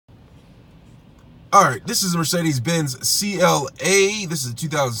All right, this is a Mercedes-Benz CLA. This is a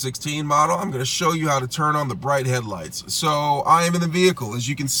 2016 model. I'm going to show you how to turn on the bright headlights. So I am in the vehicle. As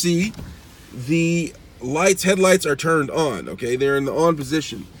you can see, the headlights are turned on, okay? They're in the on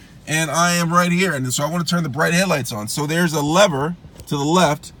position. And I am right here, and so I want to turn the bright headlights on. So there's a lever to the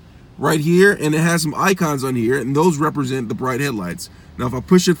left right here, and it has some icons on here, and those represent the bright headlights. Now if I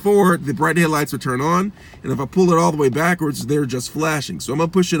push it forward, the bright headlights will turn on, and if I pull it all the way backwards, they're just flashing. So I'm going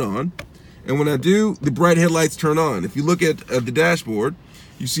to push it on. And when I do, the bright headlights turn on. If you look at the dashboard,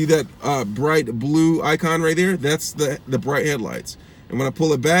 you see that bright blue icon right there? That's the bright headlights. And when I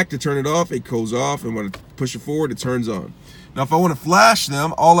pull it back to turn it off, it goes off. And when I push it forward, it turns on. Now, if I want to flash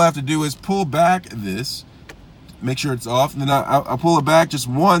them, all I have to do is pull back this, make sure it's off. And then I pull it back just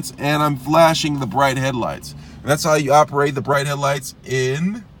once, and I'm flashing the bright headlights. And that's how you operate the bright headlights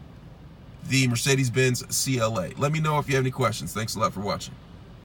in the Mercedes-Benz CLA. Let me know if you have any questions. Thanks a lot for watching.